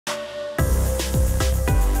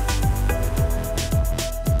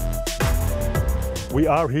We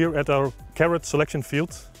are here at our carrot selection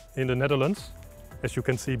field in the Netherlands, as you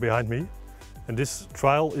can see behind me. And this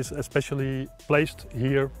trial is especially placed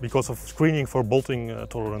here because of screening for bolting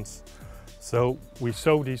tolerance. So we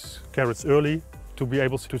sow these carrots early to be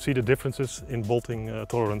able to see the differences in bolting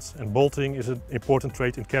tolerance. And bolting is an important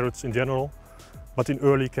trait in carrots in general, but in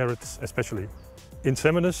early carrots especially. In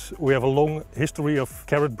Seminis we have a long history of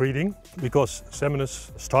carrot breeding because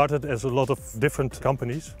Seminis started as a lot of different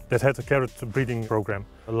companies that had a carrot breeding program,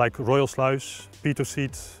 like Royal Sluis, Peter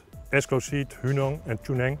Seed, Esco Seed, Hunong and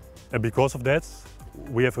Chuneng. And because of that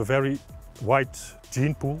we have a very wide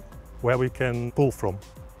gene pool where we can pull from.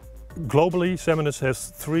 Globally, Seminis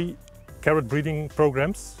has 3 carrot breeding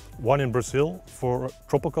programs, one in Brazil for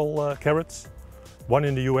tropical carrots, one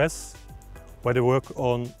in the US where they work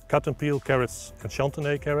on cut and peel carrots and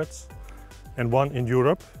chantenay carrots, and one in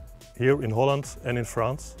Europe, here in Holland and in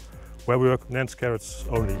France, where we work Nance carrots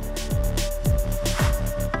only.